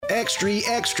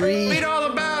extra. Read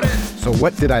all about it. So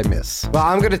what did I miss? Well,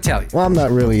 I'm going to tell you. Well, I'm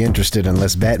not really interested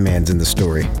unless Batman's in the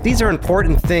story. These are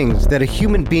important things that a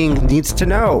human being needs to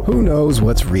know. Who knows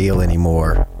what's real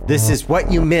anymore? This is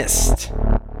what you missed.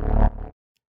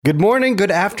 Good morning,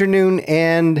 good afternoon,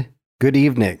 and good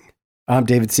evening. I'm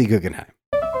David C. Guggenheim.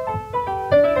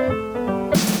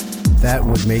 That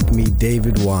would make me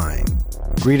David Wine.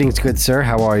 Greetings, good sir.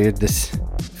 How are you this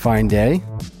fine day?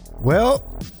 Well,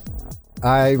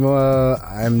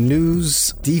 I'm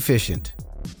news deficient.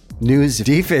 News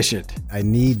deficient. I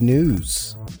need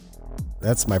news.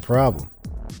 That's my problem.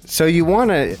 So you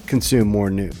want to consume more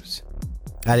news?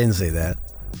 I didn't say that.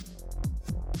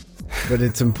 But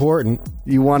it's important.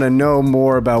 You want to know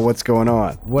more about what's going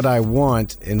on? What I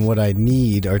want and what I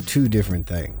need are two different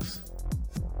things.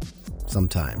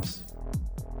 Sometimes.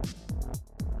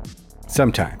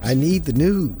 I need the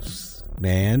news,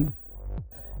 man.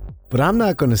 But I'm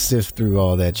not going to sift through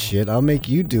all that shit. I'll make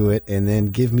you do it and then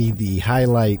give me the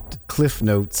highlight Cliff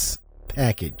Notes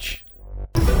package.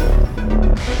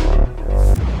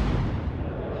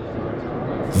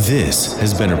 This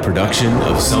has been a production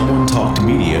of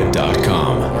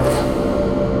SomeoneTalkedMedia.com.